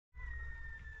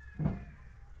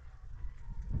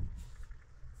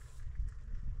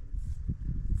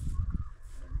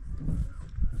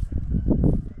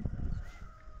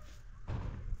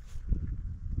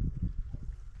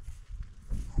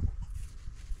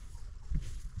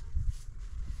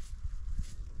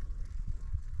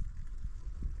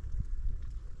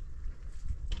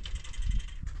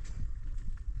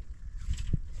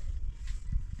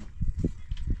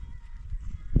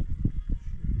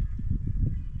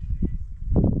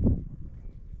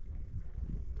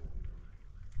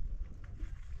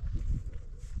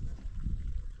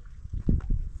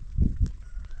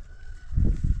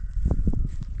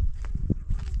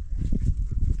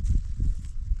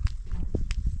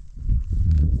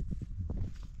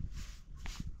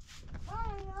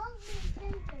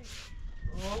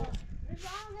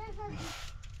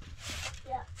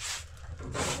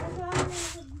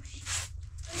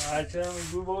هرچند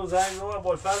میگوی با زنگ رو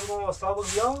با فرض با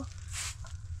استاد بیا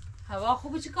هوا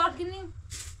خوبه چی کار کنیم؟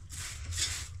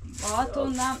 با تو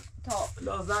نم تا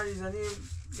لازم زنیم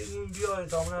بگیم بیا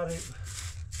تا نریم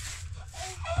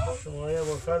شماره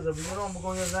با فرض بگیرم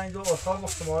بگم یه زنگ دو استاد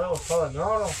شماره استاد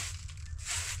نارم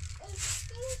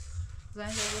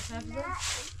زنگ دو باشن بزن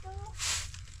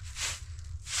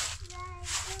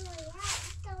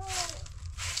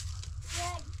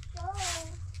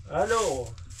الو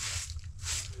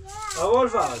اول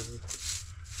فرض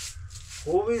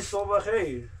خوبی صبح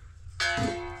خیر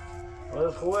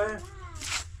حالت خوبه؟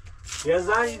 یه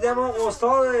زن دیدم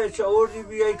استاد چه اردی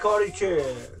بیای کاری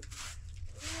چه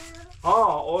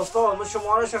استاد من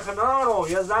شمارش خنارو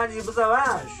یه زن دیگه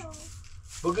بزنش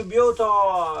بگی بیو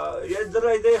تا یه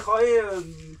درایده خواهی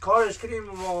کارش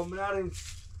کنیم و مناریم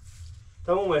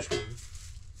تمومش کنیم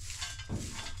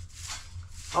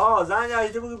زن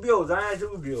عجده بگی بیو زن عجده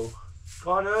بگی بیو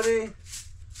کار ناری؟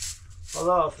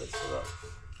 خدا حافظ خدا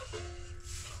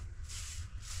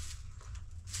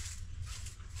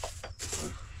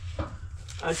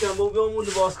اصلا بگی اون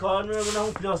لباس کار میره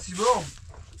اون پلاستیک برام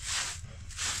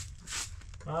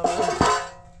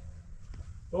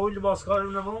اون لباس کار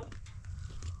میره برام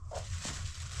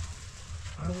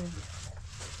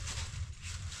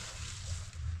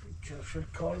کفش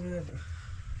کار میره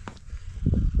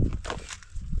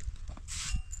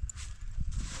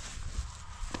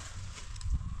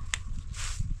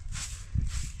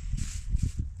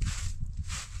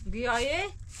بیایه؟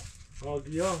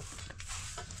 بیا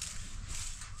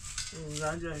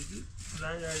زنج عجدی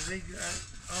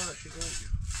شکر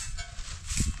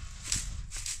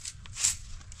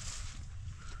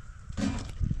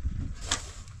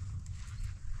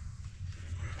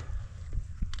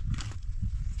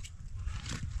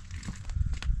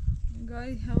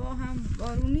گاهی هوا هم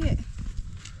بارونیه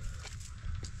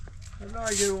حالا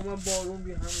اگر اومد بارون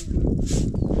بی همینطور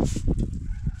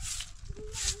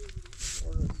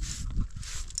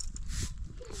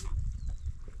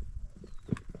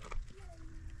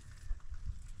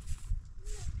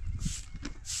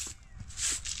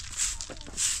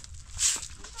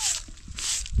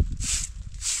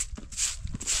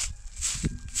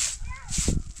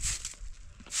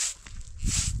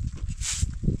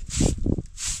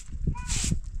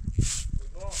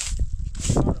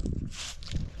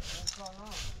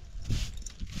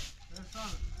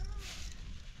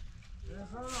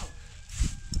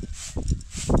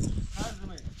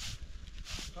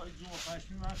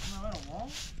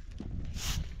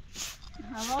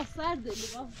هوا سرده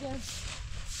لباس گرد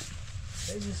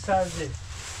خیلی سرده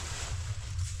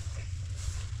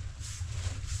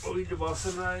این لباس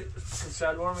من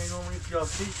شلوار من اینو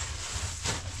پلاستیک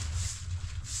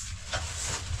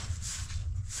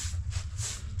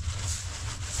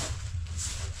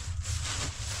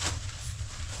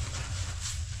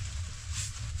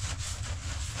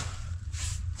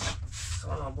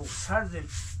سلام با سرده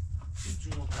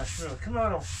جون پشمه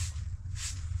کنارم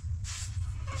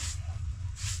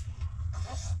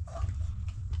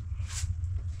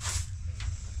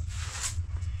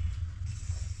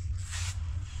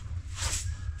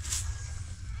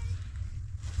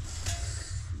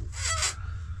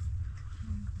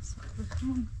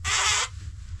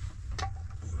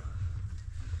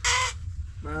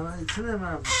من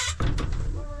تنمم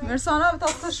مرسانا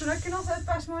بتاخد شركنا ساعد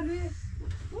پشمالوی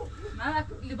من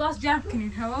لباس جمع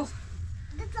کنین هوا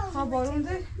خواه بارون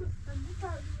ده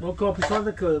با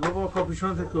کاپیشان تکره بابا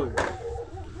کاپیشان تکره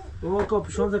بابا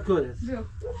کاپیشان تکره بیو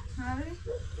هری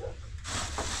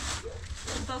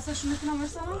بتاخد شركنا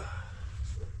مرسانا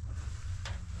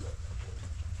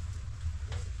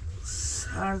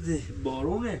سرده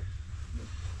بارونه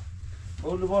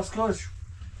با لباس کارش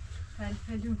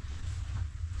فلفلو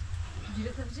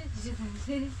جیره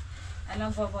تبجه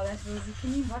الان با بالش روزی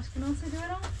کنیم باش کنم سه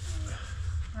دورم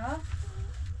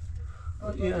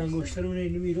این انگشتر اونه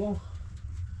اینو میرو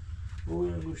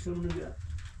این انگشتر اونه بیا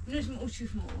اینوش من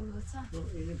اوچیف ما اول بسا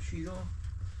اینو بشیرو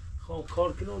خواه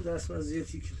کار کنم دست من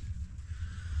زیادی کنم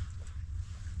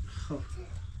خواه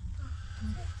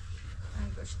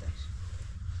انگشتر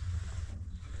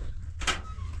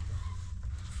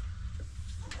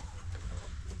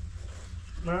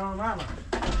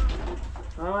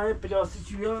نه یه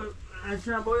پلاستیکی بیا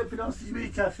اصلا با یه پلاستیکی بیا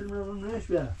کفشن رو نش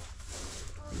بیا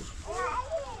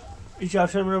این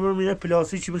کفشن رو میره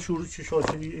پلاستیکی به شروع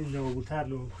چشاشه این نبود تر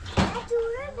نبود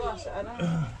باشه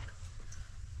الان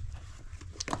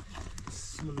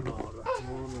بسم الله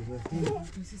الرحمن الرحیم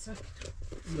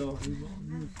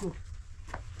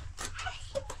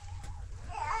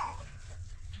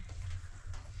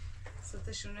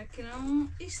ستشونه کنم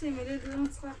ایش نمیره دون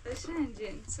صفحه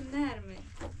شنجن سو نرمه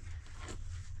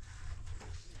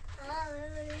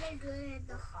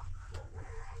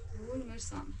قول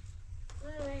مرسان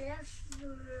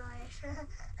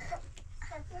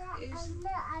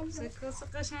سکاس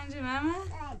قشنجی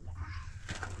محمد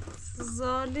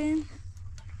ظالم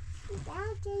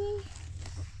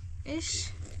ايش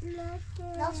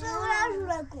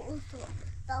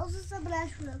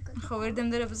خب وردم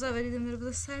داره بزا وریدم داره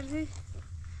بزا سردی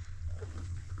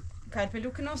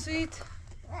پلپلو که ناسوید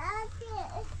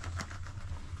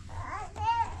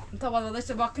طبعا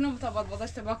باداشت باکنم طبعا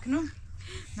باداشت باکنم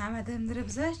محمد هم داره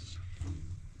بزاش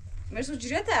مرسو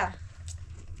جریته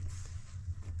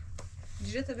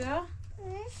بیا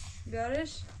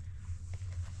بیارش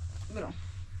برو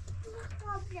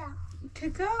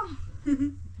تکا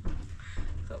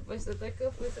خب باشه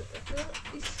تکا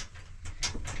ایش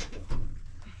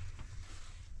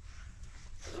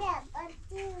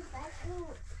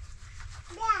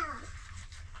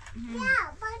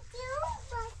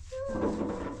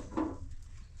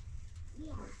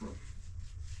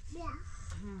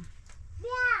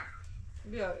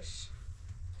بیارش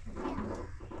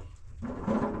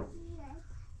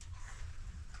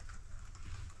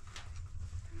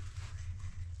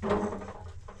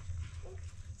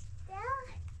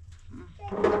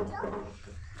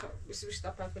بیش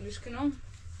تا پلپلوش کنم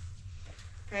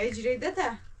هی جری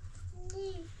داده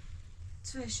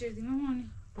تو شردی مامانی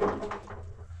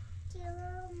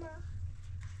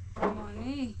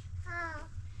مامانی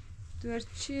دور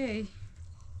چی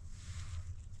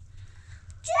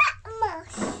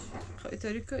خواهی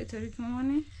تاریک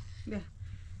مامانی بیا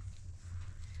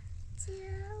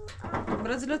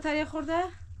برازیلو تریه خورده؟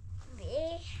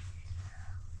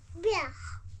 بیا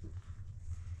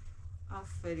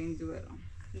آفرین دورم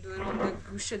ده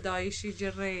گوش دایشی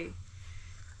جره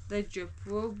ده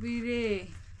جپو بیره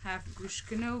هفت گوش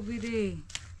کنه و بیره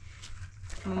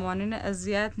مامانین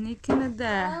اذیت نیکنه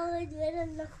ده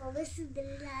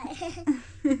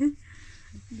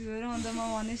دورم ده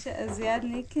مامانیش اذیت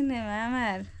نیکنه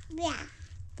مامر بیا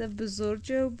ده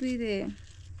بزرگه و بیره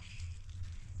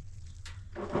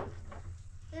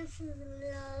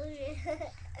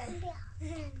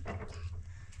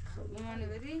مامانی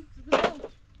بری؟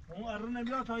 اون ارون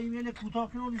نبیا تا ایمیل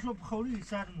کوتاه کنه و دیشو بخوری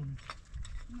سرمونی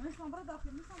میخوام برو داخل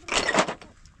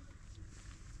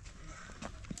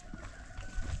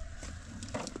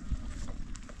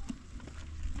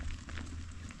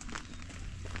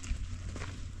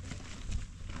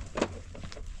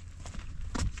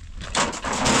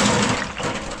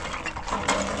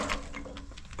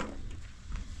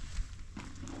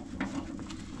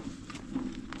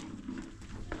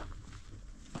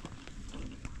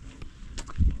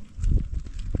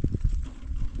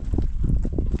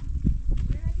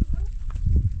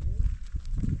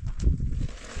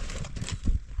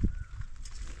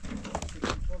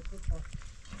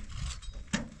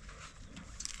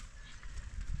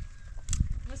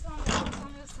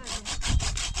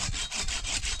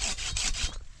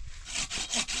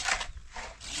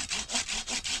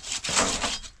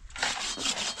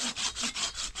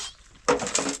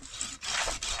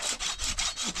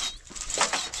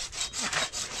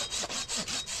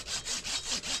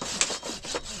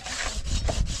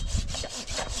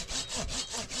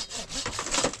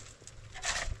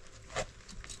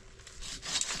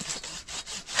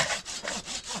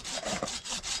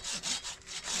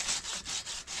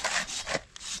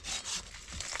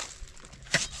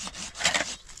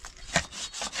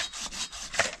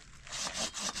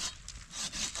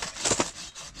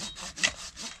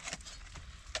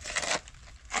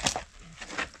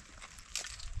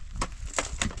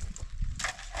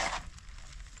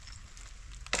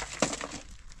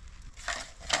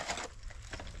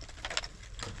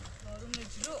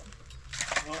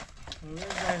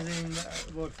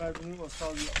فرقونی با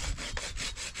سالی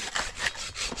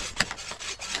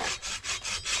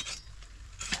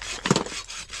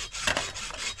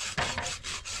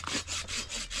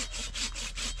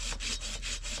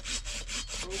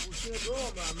گوشی رو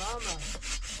ماما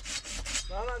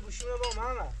گوشی رو با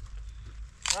ماما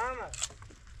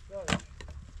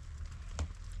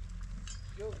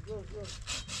جو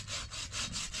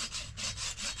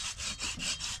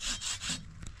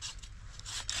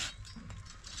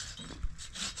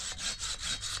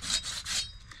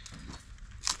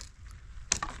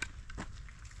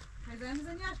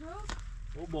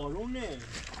او بالونه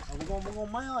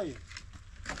بگم میای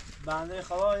بنده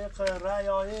خدا یک رای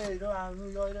آیه رو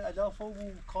امنو یای رو اضافه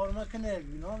و کار مکنه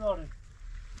بینا داره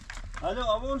الو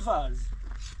ابوالفضل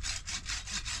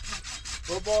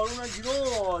با بارون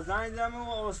جلو زنگ زدم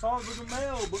و استاد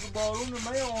بگو بارون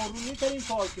آرومی ترین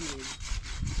کار کنید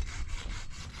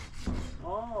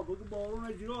بگو بارون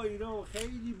اجرایی رو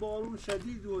خیلی بارون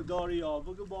شدید و داری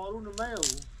بگو بارون میو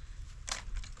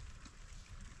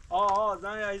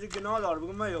زن عزیز گناه دار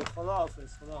بگو میو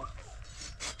خداحافظ خداحافظ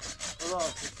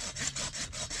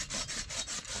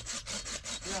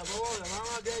نه بابا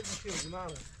من دیگه گوشی من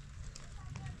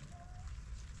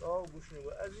گوش نگو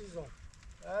عزیزم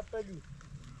اپلو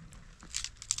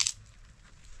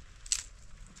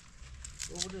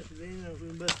بودش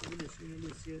این بس بودش این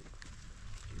بسیار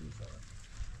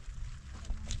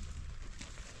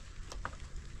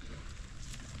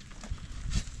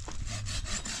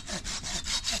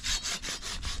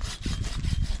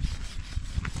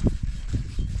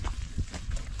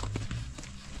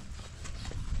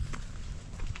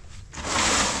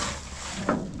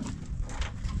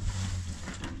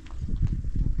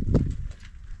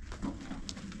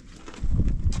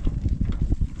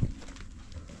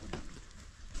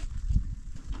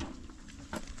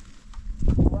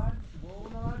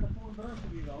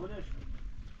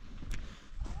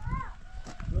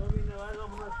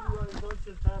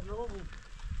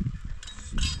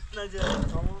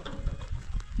محمد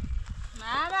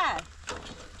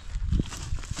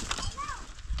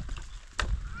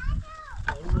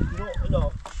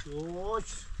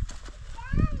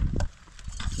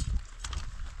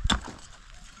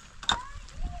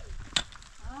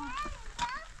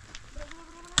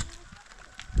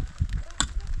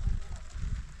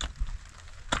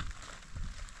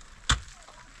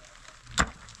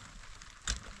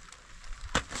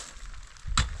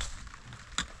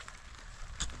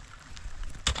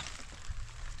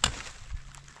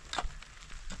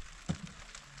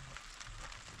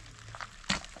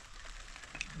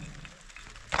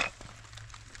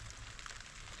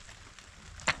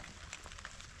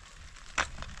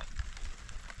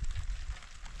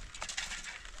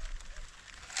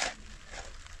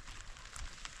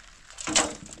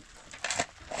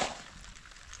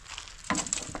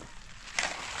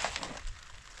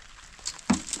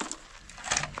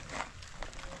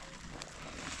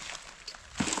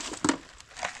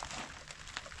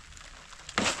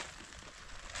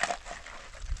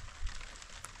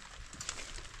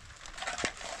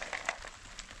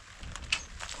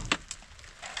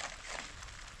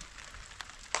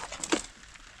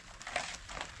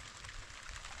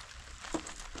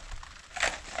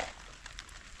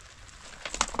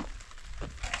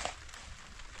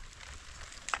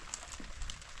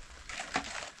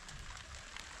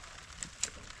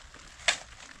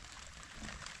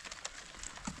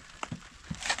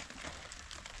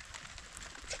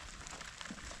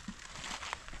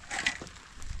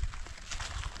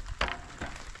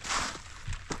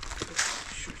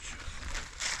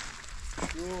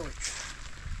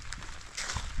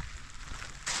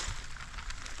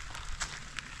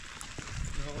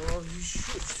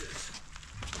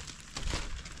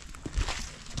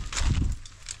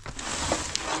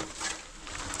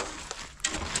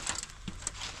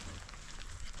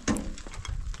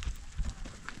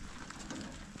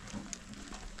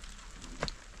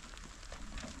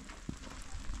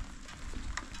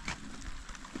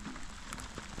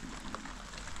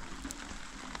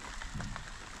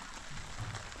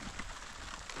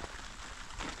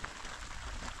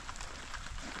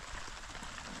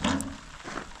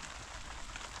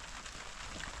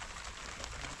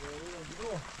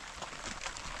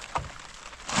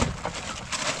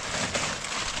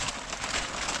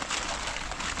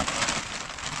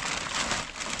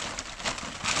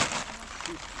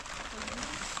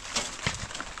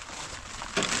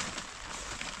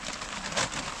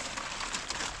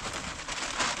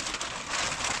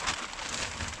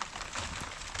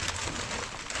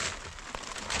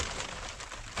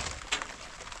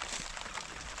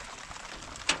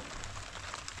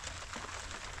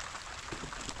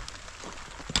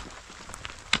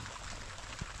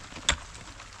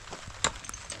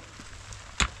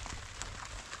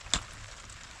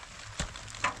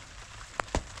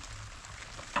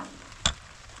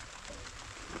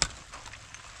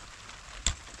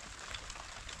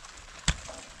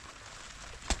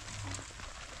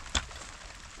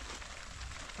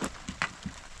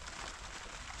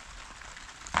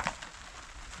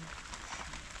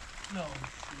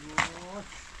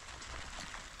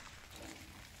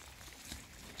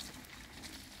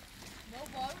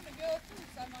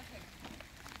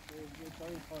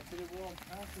خاطر برام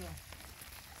پس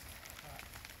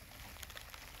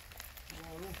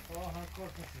معروف خواه هر کار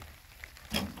کسی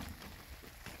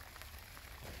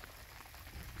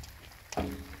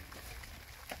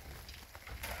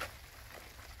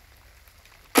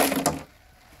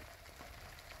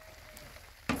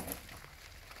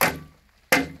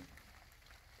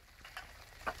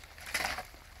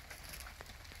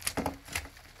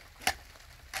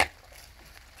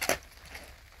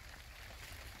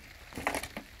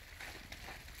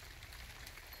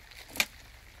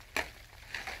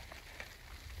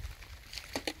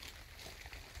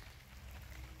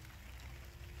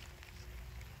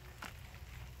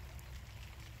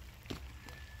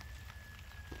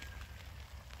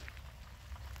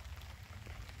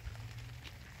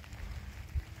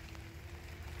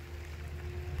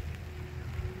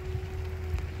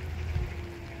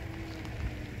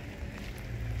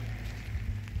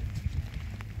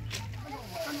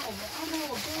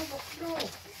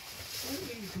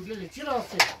توله چی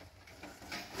راسته؟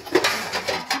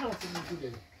 چی راسته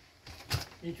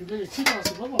این توله چی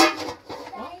راسته بابا؟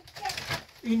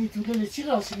 این توله چی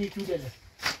راسته این توله؟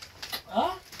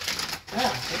 ها؟ نه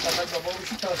این فقط بابا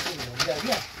بشی تاسته میدم بیا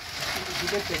بیا این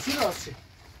توله چی راسته؟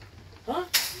 ها؟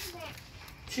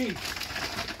 چی؟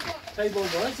 تای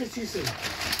بابا چه چیزه؟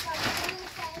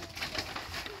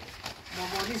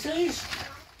 مامانی سیش؟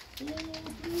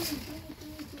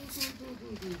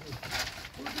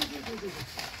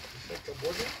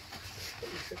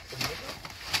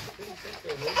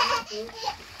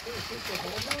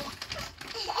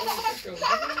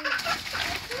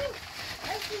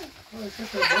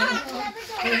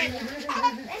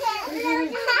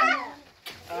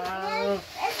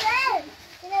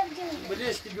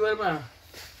 Boleh jual mah.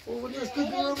 Oh, boleh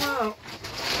jual mah.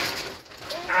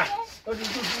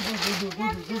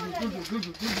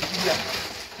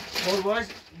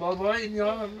 بابا این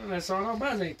یا رسانه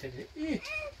باز ایتونه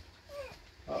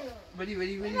بری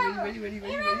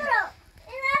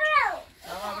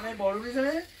اما بنای بارو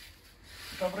میزنه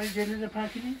تا برای جلی رو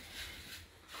پاکنی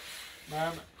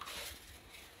مام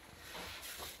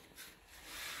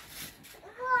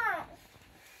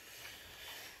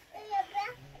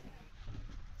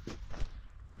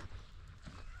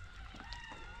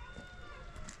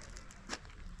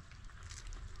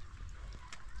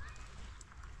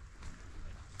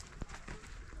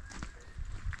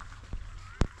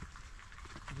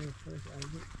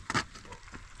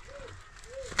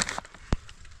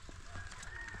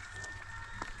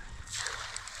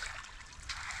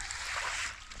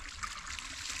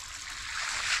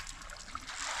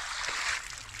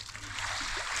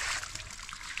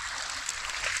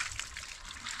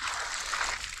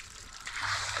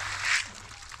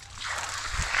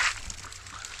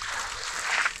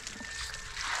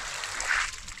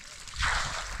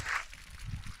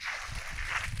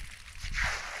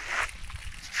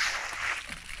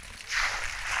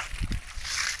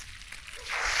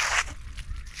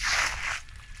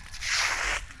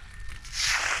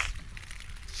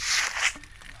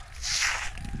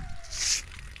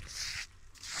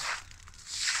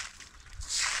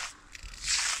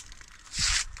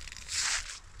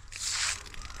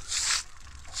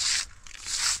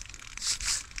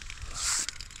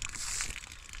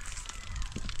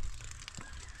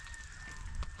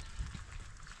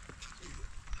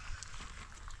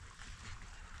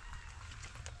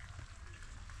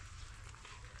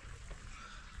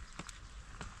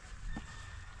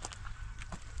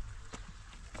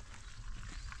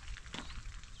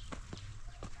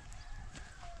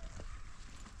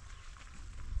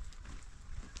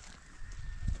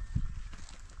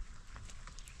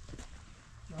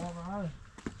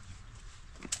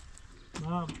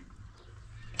مام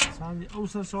ساندی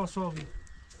اوسر ساساوی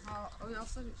او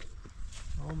یاسری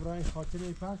عمرای خاطر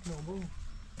ای پاک نبو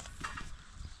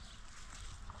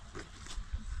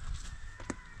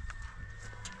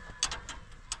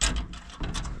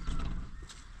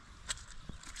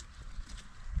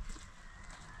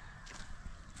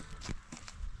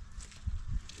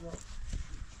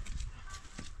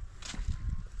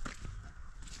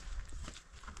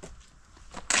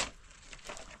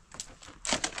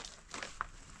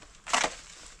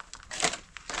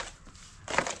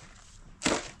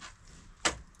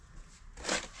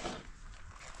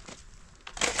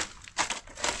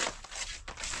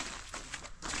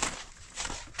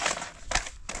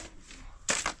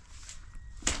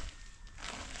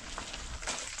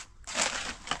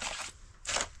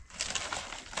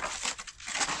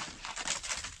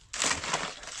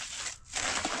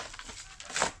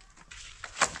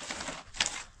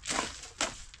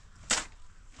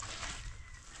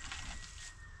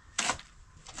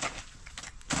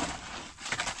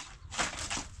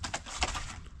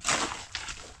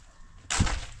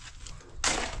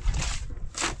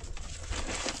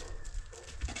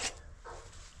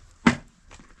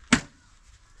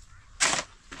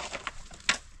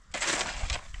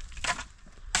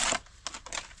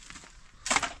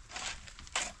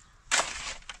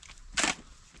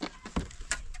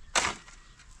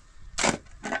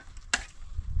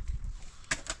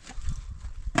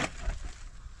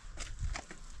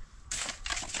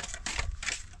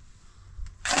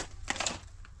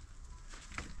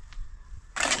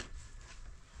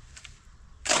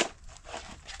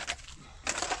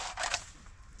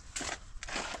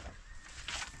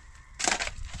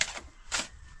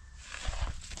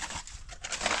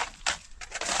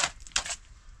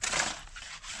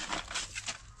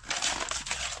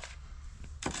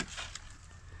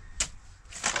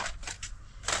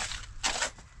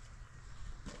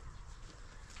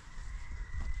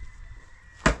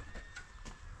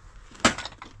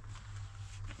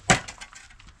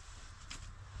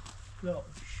Ja,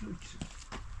 shoot.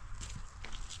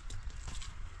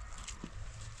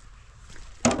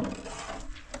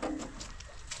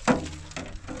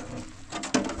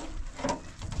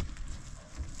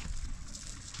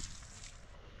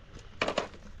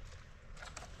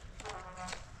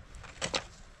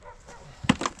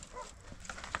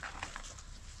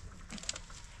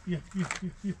 Yeah.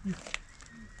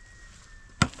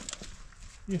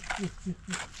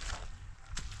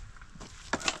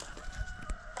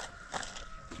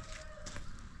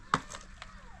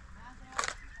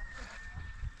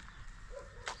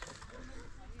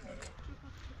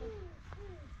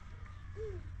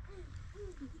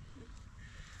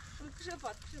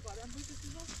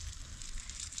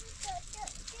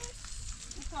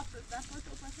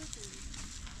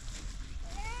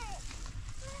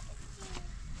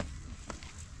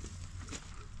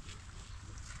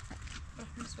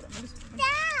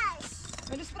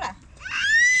 Melhor esperar.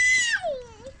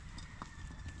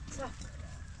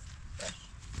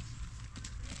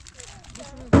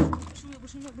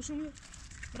 Bushing.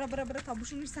 Bra, tá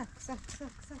bushing sac.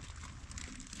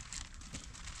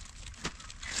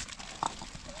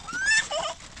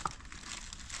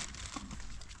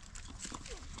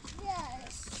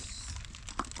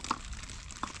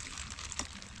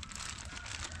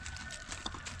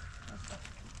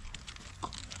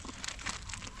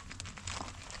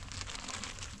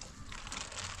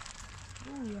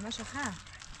 يا ما شخا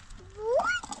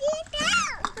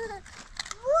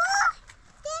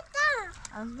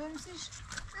Az vermişsin.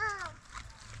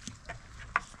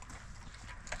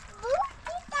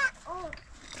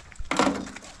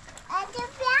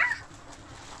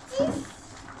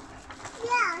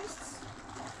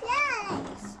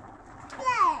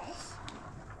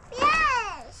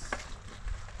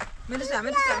 Melisa.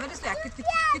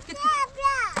 Git.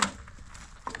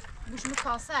 Bu şunu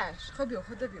kalsar. Hadi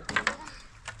bir.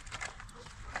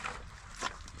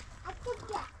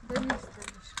 Ben ne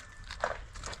istedim?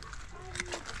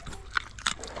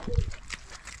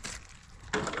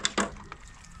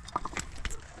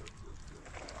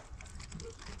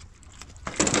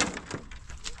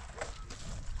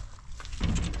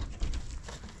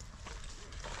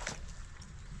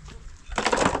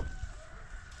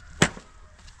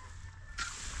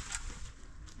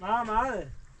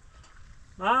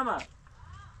 محمد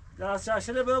دست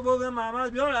چشله بگو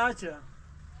محمد بیار هرچه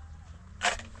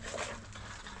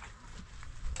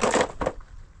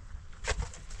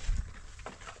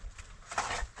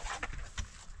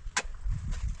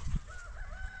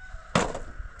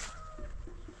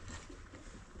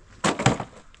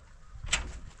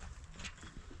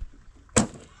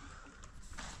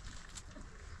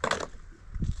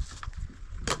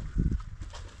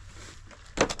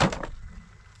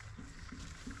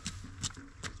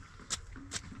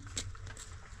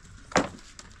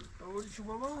شو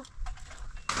بابا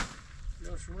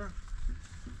یا شو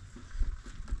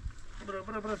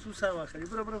برا سو سوا خیلی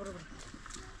برا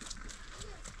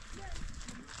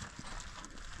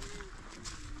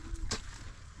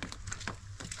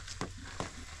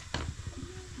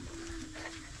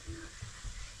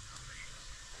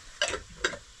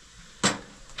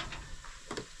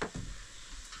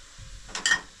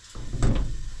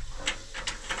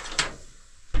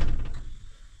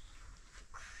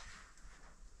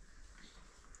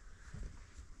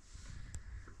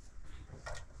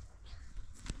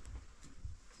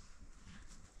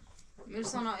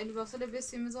Mirsana elbise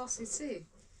lebesimiz asisi.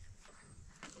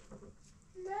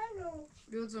 Nano.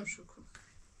 Biozum şuku.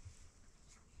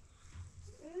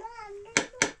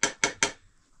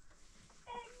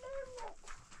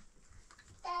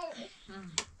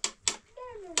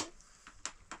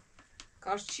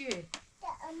 Karşı.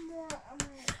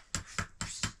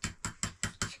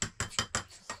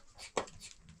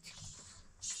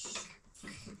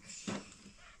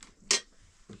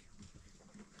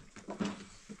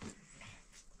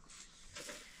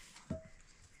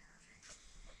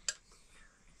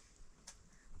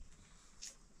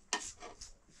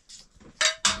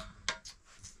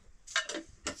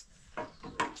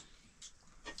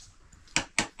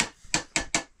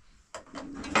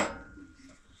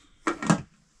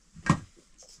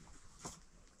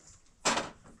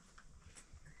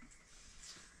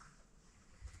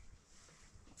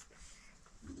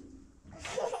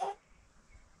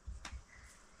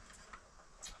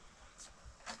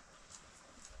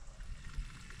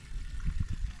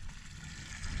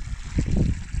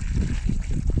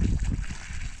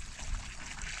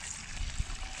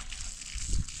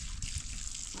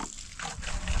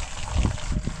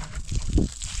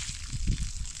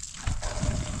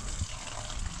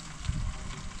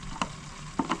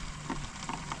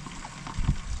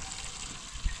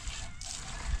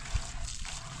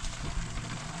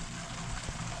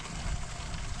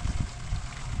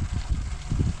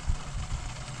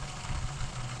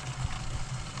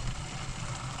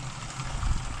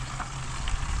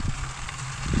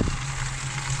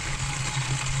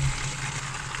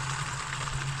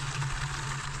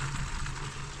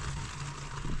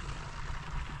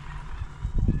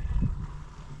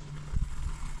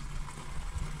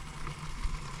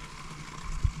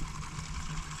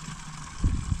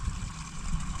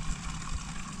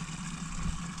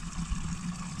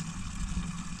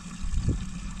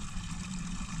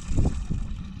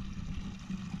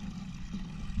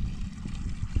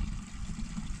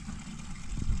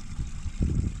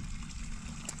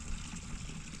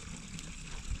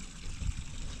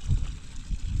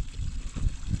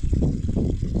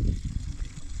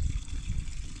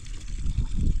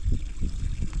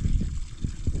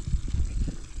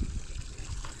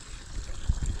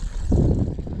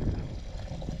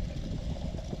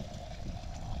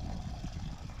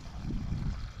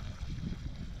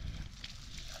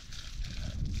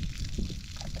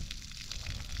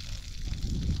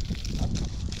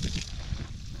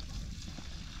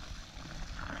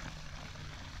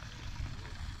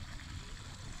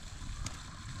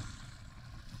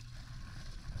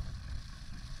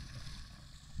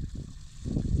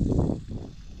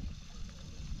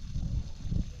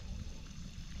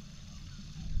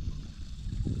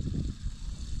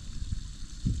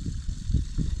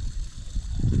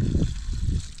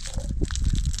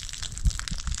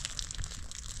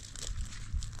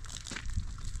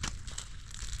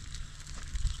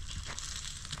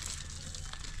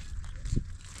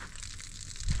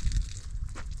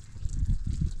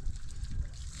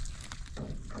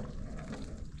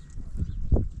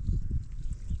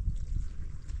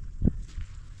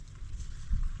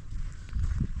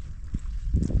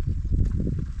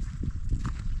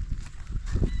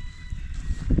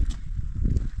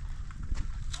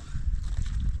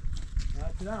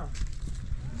 نه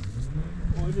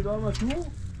اویل دارم تو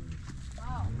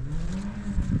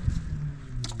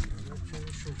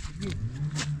چه شوشیگی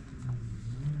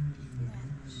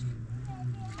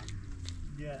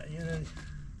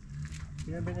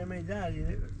یه بنامه در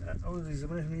اون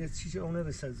ریزمانش میگه چیزی اونه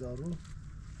رسد زارو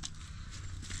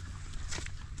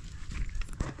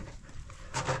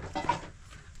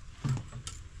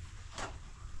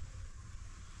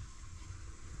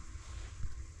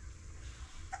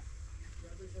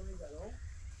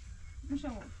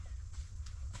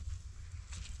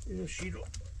اینو شیرو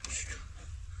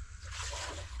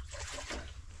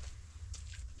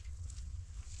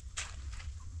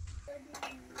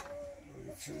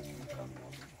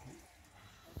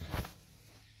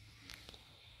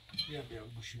بیا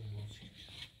گوشیم موزیک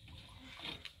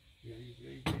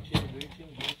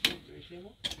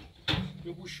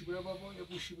یه گوشی بره بابا یه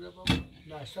گوشی بره بابا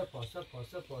نه سپا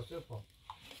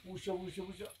بوشه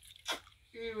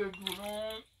ای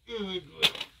بدونم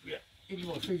بیا این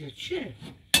واسه چیه؟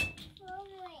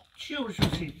 چیه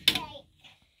بشوسید؟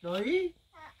 دایی؟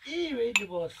 ای به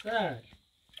لباسر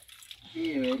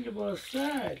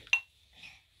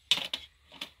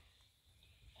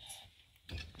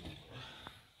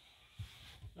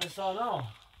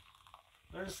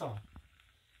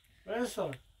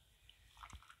برسان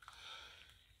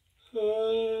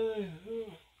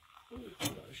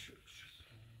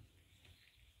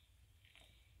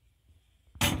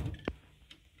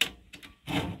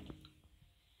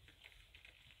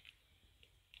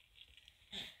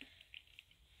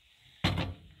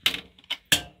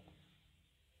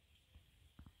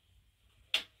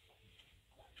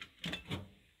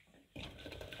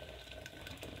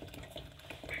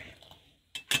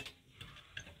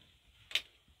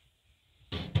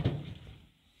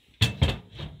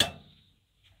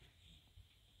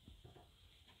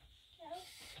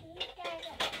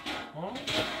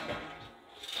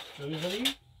بذاری؟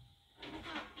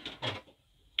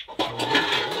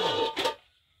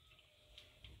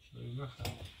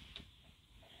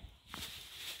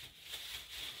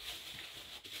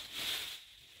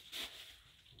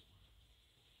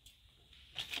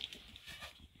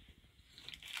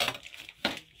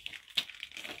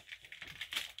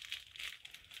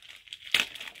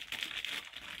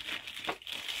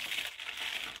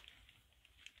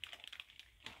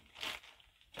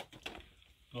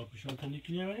 کاپشان تا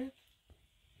نیکی نبرید؟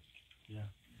 بیا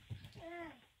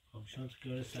کاپشان تا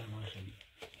کار سرمان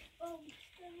شدید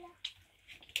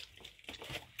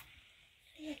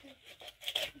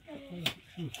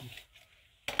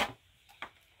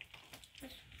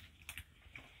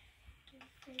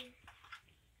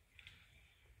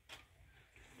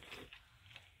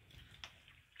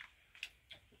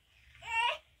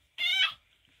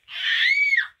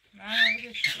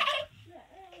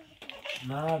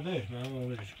نه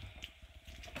بهش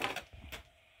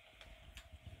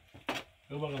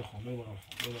ببرم خون ببرم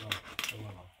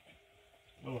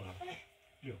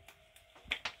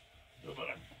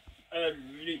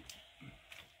علی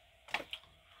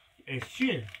اش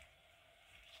چیه؟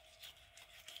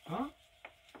 ها؟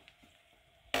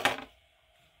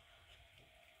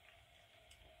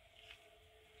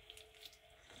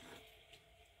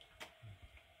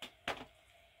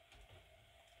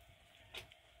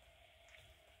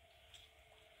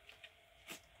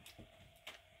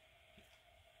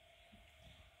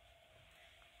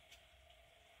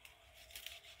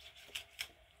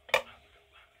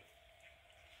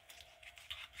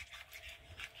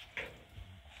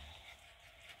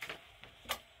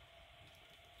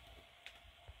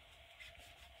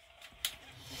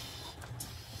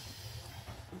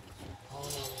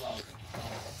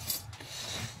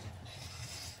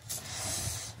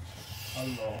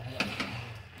 الله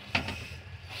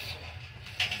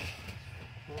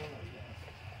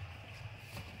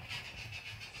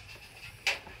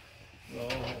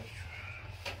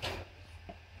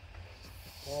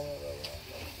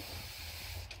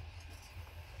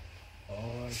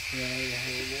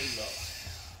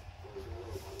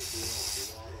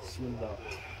بسم الله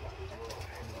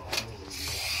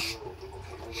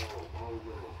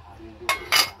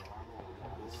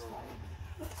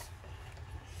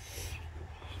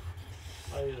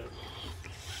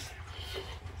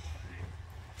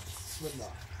بسم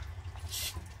الله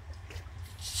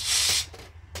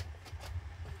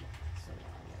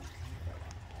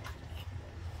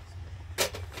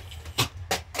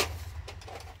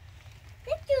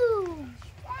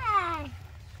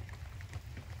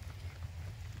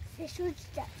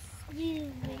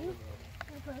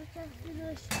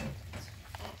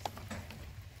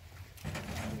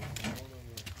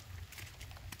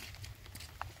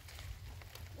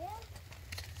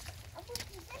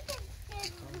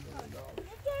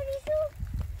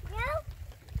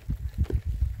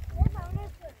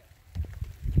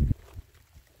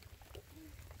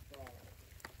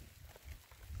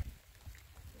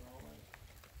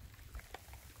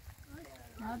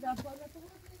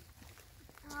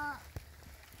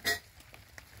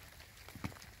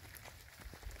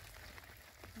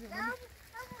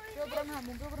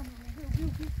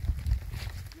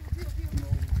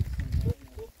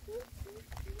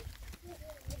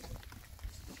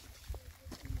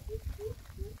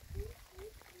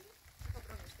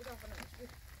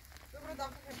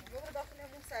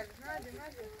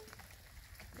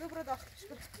Добро дохлиш.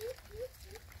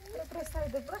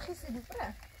 Представи да брахи си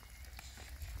добре.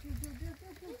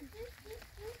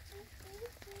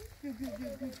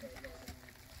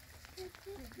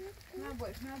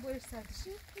 ما بورش سادش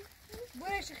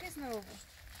بورش خیس نبود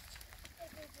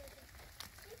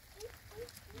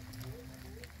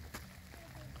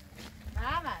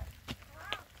محمد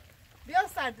بیا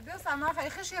سرد ما خیلی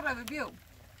خشی رو بیو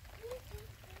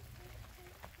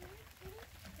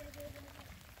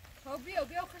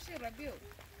بیا خشی رو بیو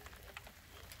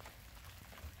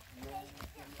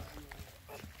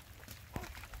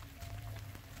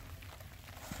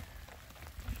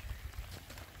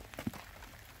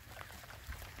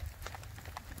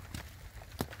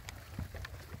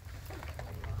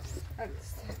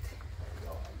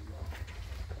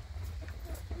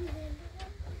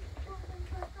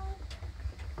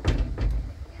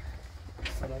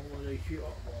السلام علیکم.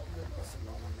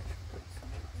 السلام علیکم.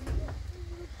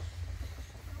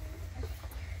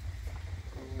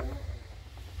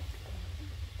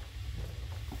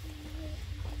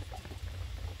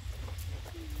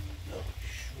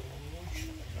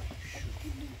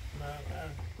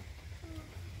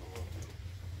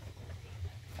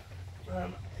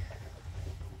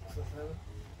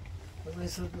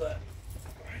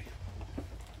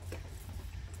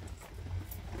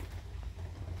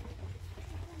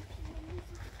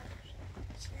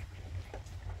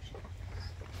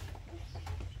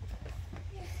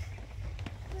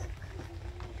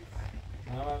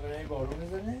 بارون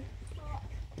میزنه؟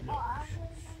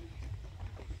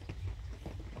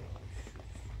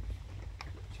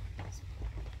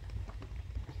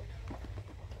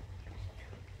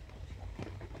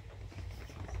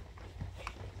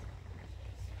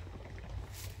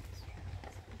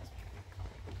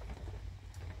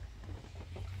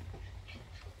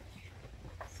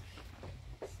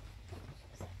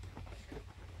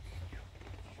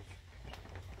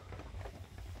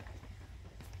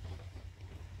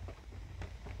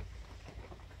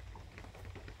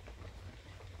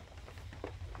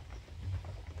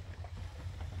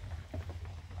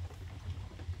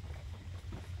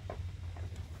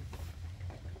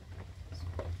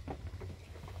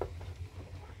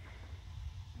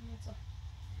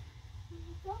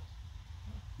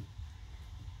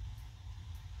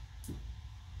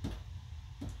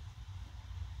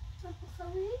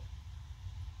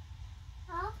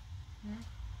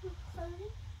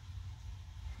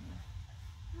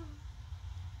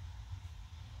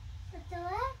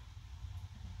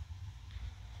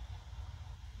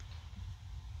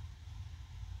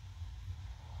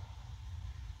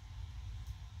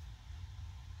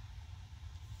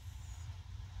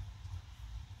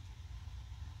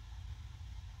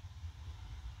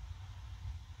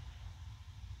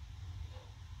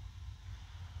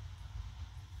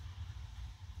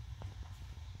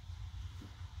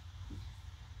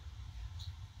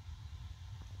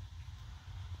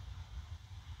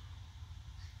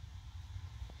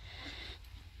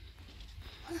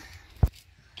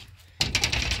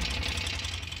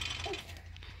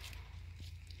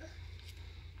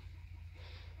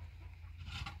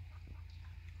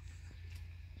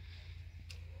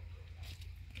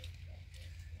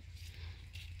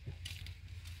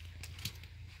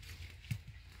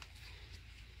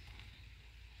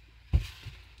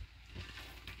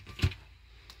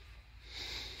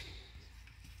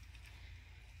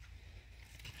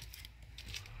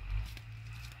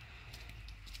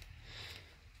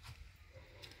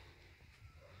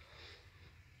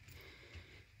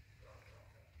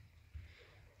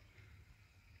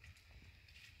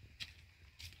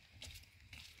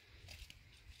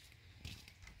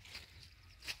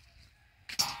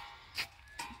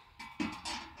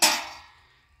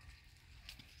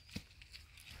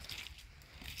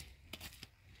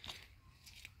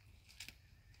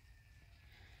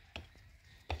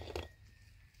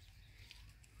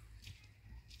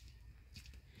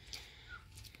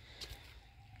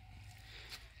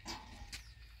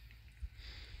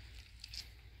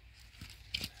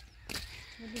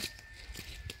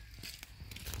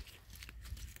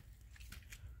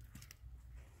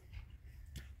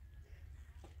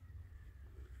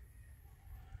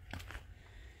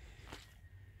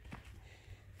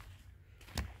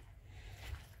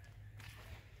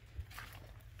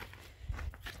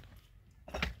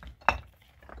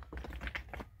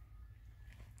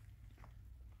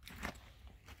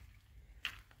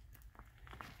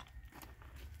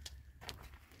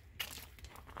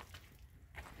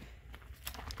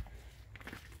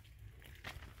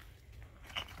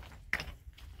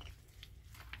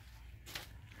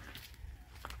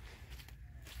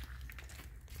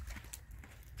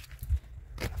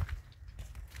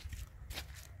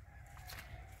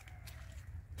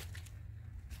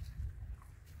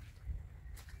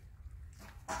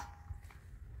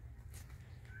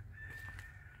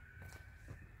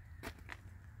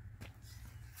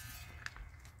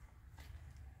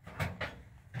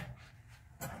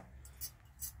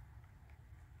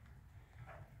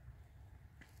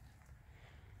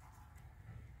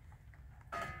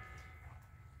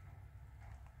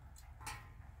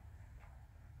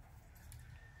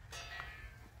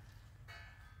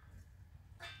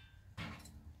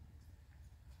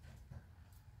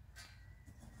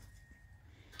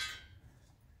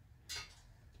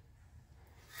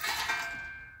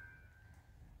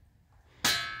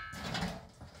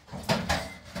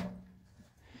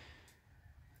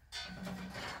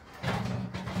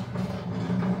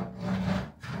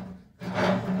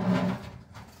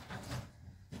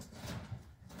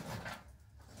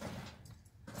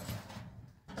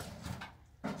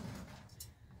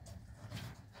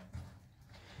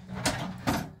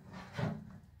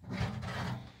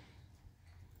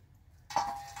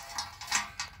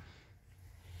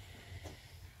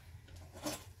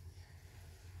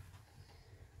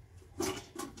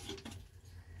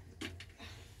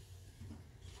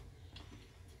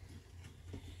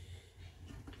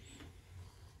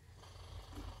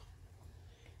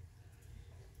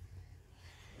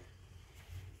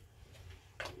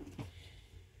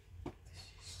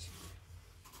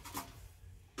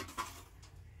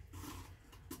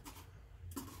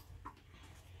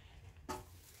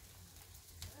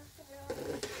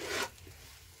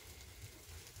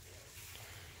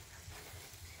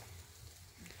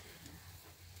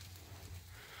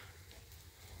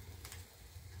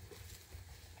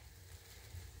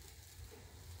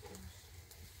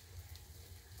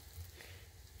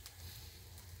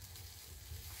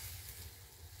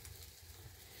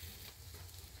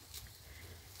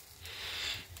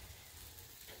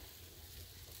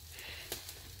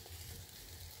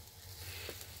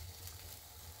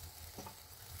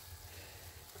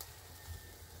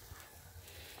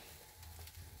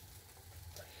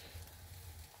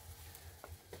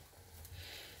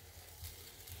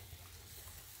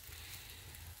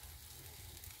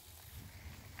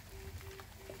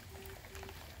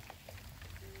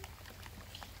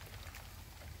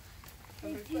 Yo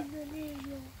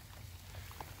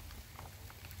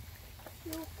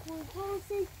juego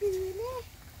se tiene.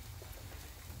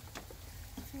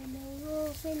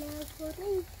 Fena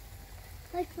corri.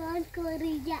 Fana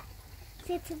corri ya.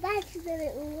 Se te baci dare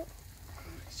uno.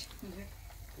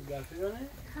 Gaffone?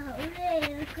 Ha,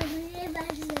 uno corri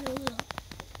baci dare uno.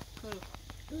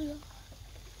 Uno.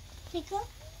 Fico?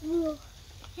 Uno.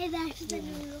 E baci dare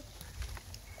uno.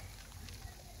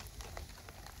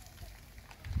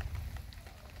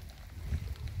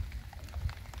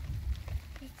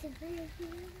 It's a baby.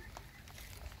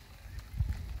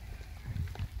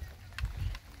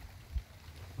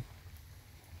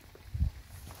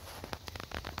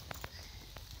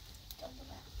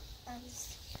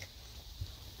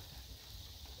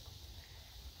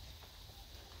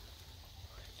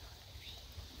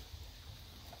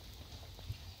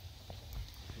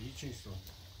 هیچی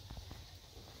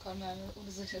Kamer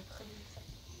ورزش بخوری.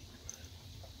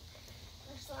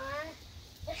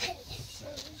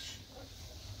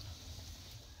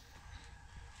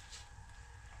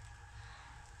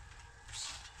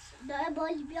 داره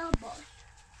بالی بیا باش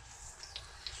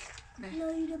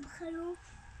لایی رو بخرم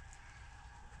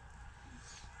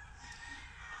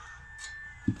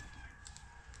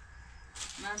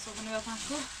من صبحونه بپن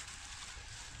کن.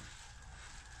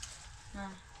 نه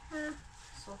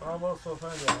بابا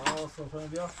صبحانه بیا بابا صبحانه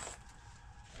بیا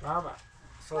بابا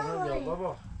صبحانه بیا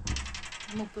بابا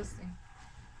مپسیم.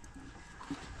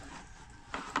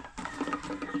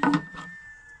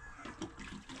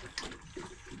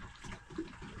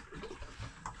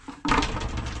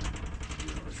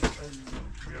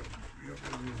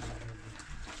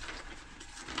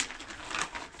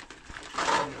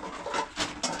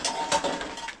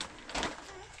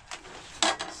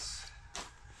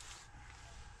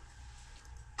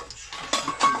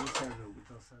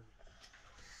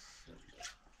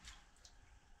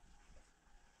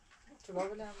 چرا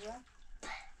بلند بیا؟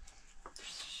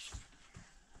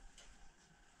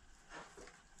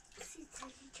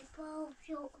 سیتری که با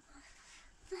بیا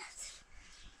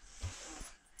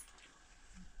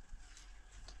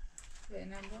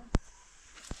بینم با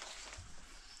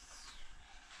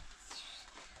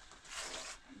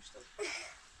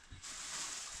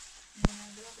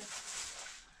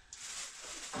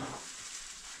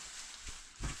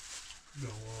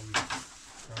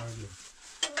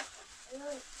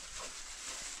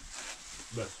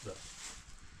بس بس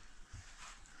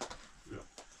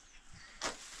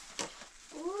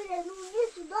اوه نونی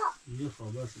سودا یه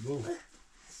خواهد برو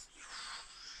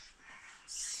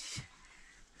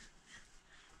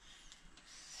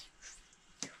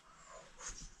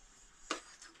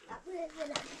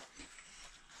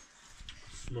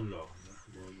بسم الله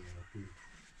الرحمن الرحیم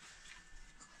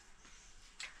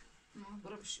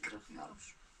برو بشی برو خیارم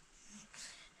شو.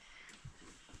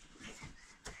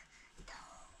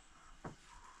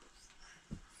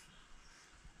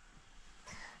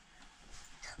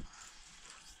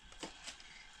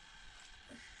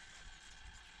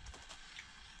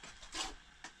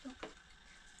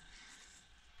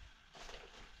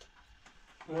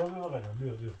 بیا بغلم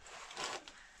بیا بیا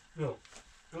بیا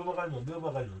بیا بغلم بیا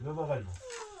بغلم بیا بغلم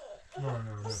نه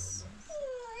نه نه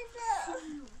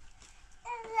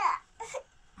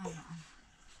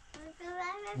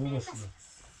بو بس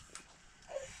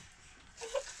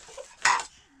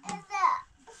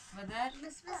مدر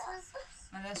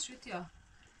مدر شوت یا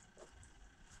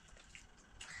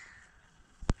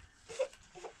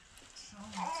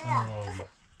والله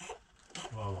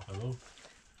والله حلو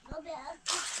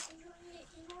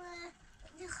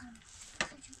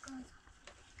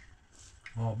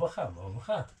بخر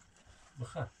بخر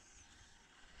بخر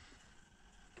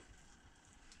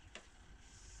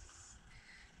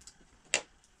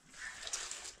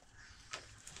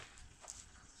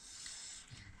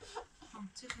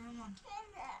چی خیلی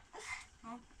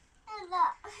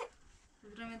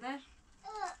ببره مدر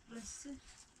رسته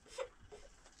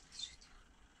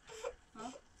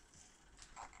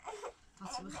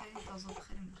تازه بخیریم تازه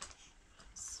بخیریم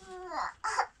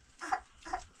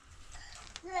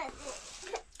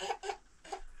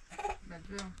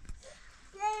ببرم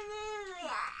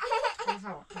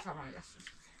بفرم یاسو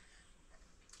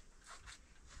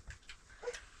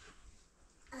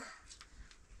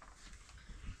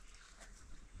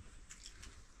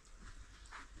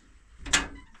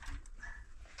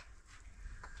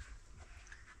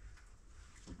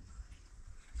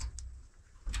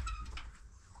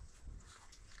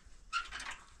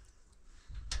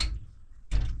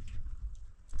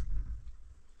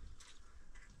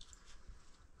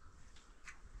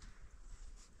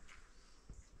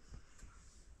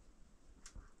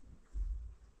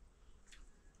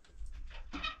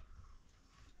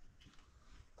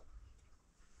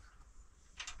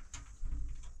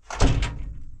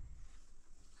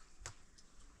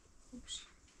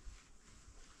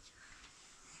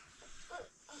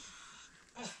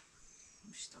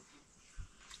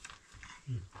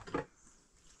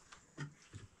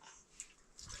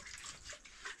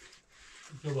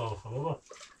بیا بابا بابا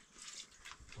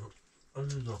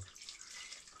عزیزم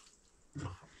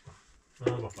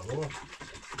بابا بابا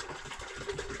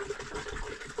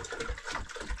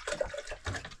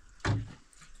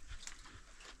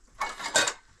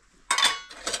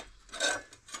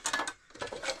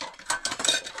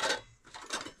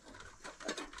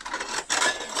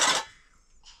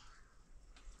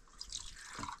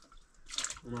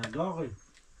اومد داغی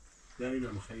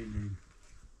ببینم خیلی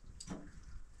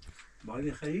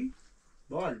بالی خیلی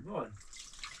بال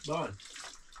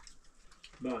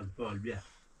بیا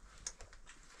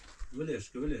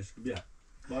ولش که بیا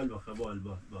بال بخه بال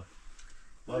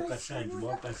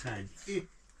قشنگ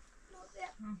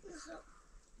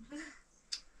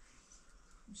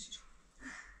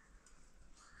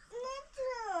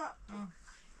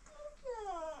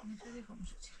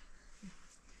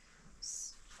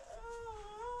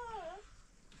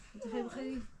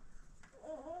خیلی